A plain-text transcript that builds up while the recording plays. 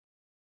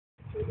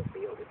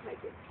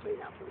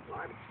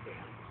garbage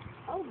can.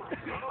 Oh my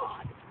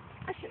God!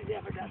 I should have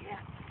never done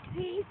that.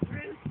 He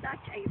threw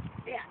such a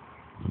fit,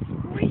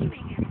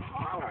 screaming and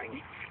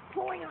hollering,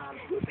 pulling on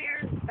Pooh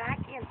Bear's back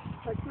end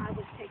because I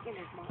was taking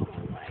his mama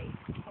away.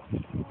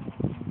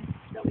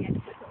 So we had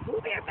to put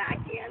Pooh Bear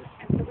back in,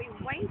 and so we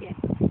waited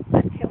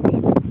until he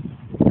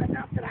was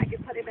enough that I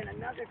could put him in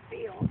another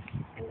field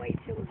and wait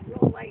till it was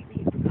real late and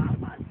he forgot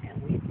about it,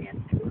 and we then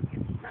took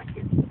and snuck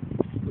his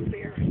Pooh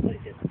Bear and put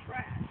it in the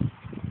trash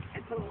and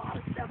put a lot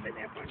of stuff in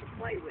there for him to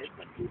play with,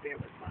 but Pooh Bear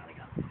was finally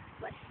up.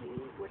 But he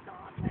would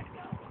not let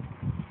go.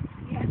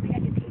 We had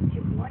to teach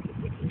him what he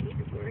could eat,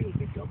 where he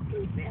could go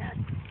through bed,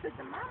 because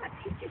the mama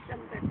teaches them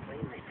their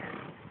cleanliness.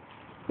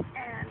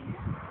 And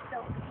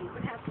so he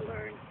would have to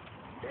learn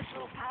this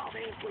little pile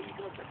there is where you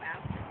go to the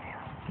bathroom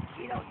now.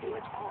 You don't do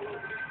it all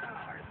over the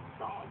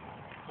stall.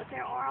 But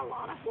there are a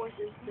lot of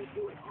horses that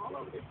do it all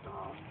over the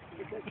stall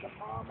because the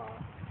mama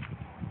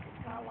is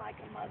kind of like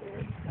a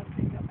mother who comes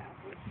to come out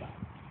for her son.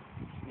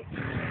 If she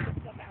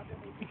doesn't come out, then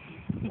we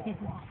won't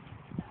walk.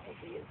 That would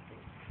be his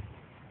thing.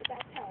 But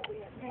that's how we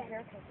had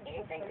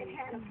anything that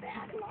had a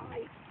bad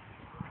life,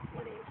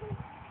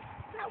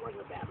 that was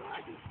a bad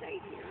life, he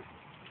stayed here.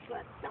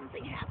 But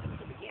something happened at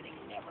the beginning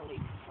and never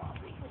leaves the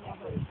property.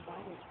 Never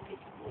decided to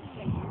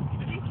stay here.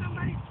 Did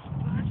somebody?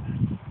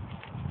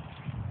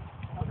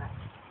 Oh, that's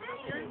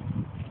good.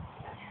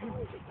 That's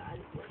totally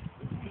decided to.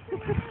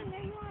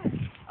 There you are.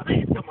 Oh,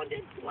 someone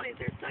did one of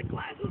their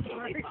sunglasses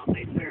when they thought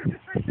they'd wear them.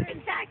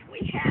 In fact,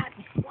 we had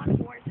one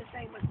horse, his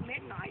name was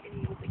Midnight, and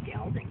he was a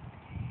gelding.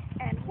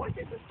 And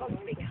horses are supposed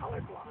to be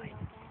colorblind.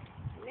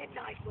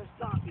 Midnight was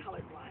not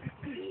colorblind.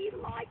 He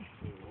liked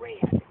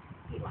red.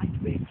 He liked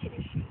red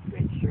tennis shoes,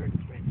 red shirts,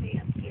 red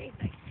pants,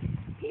 anything.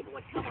 People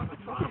would come on the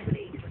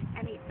property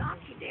and he'd knock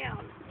you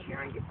down,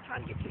 trying to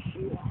get your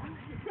shoe off.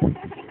 He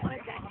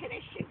wanted that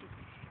tennis shoe.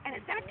 And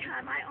at that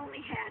time, I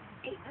only had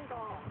 8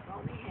 stalls. I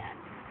only had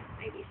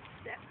maybe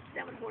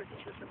 7 horses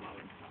at the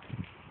most.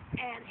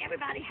 And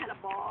everybody had a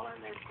ball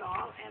in their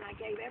stall, and I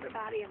gave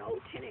everybody an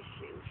old tennis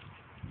shoe.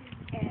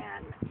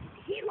 And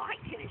he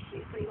liked tennis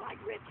shoes, but he liked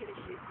red tennis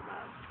shoes the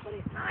most. But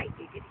at night,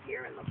 you could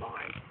hear in the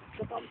barn,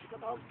 ka-bump,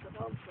 ka-bump,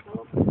 ka-bump,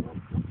 ka-bump, ka-bump,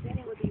 then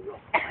it would be real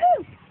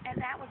quiet. And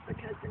that was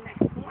because the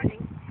next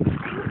morning,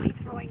 they would be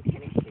throwing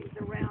tennis shoes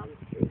around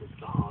through the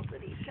stalls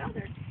at each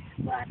other.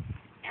 But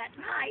at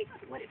night,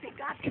 if it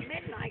got to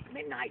midnight,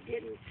 Midnight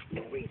didn't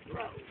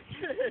rethrow.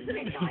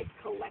 Midnight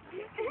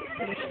collected.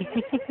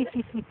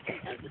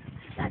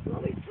 That's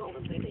what we told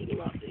him that he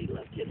loved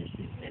tennis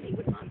shoes. Then he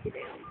would knock you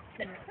down.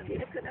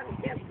 People couldn't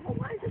understand, well,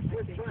 why is this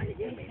horse trying to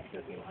get me?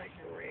 Because he likes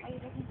the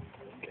ring.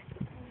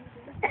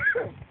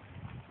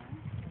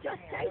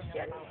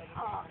 Gestation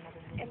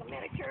in the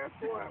miniature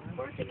for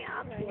birthing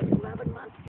out was 11 months.